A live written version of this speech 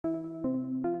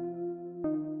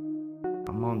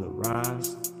I'm on the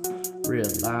rise.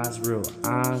 Realize real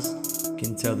eyes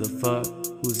can tell the fuck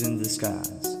who's in disguise.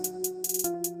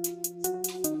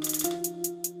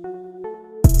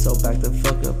 So back the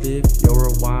fuck up if you're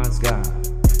a wise guy.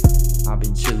 I've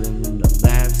been chillin' in the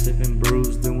lab, sippin'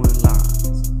 brews, doing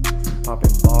lines,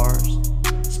 popping bars,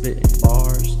 spitting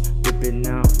bars, dipping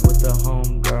out with the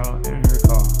homegirl in her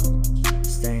car.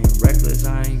 Staying reckless,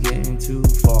 I ain't getting too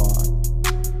far.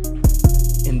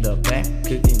 In the back,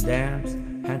 cooking dabs,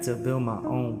 had to build my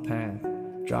own path.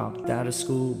 Dropped out of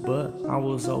school, but I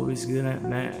was always good at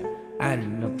math.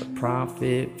 Adding up the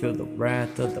profit, feel the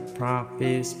wrath of the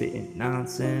prophet, spitting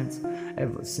nonsense.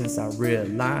 Ever since I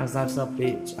realized life's a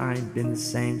bitch, I ain't been the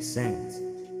same since.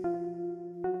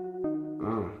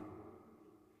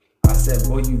 I said,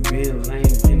 boy, you been lame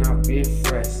and I been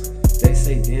fresh. They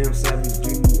say, damn savage, do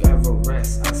you ever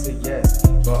rest? I said yes,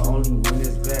 but only when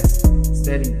it's best.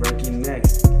 Steady breaking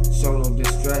necks, show no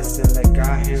distress, and let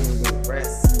God handle the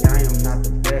rest. See, I am not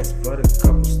the best, but a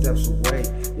couple steps away,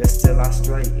 yet still I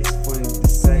stray. It's funny to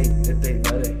say that they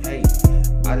let it hate.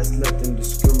 I just let them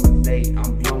discriminate.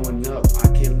 I'm blowing up, I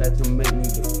can't let them make me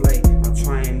deflate. I'm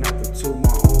trying not to toot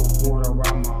my own horn or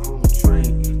ride my own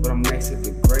train, but I'm next to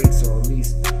the greats, or at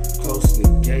least close to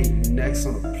the gate. You next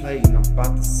on the plate, and I'm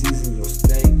about to season your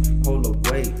steak. Hold a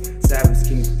wait, savage,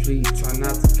 can you please try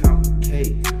not to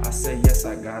complicate? I say yes,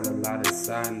 I got a lot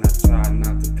inside, and I try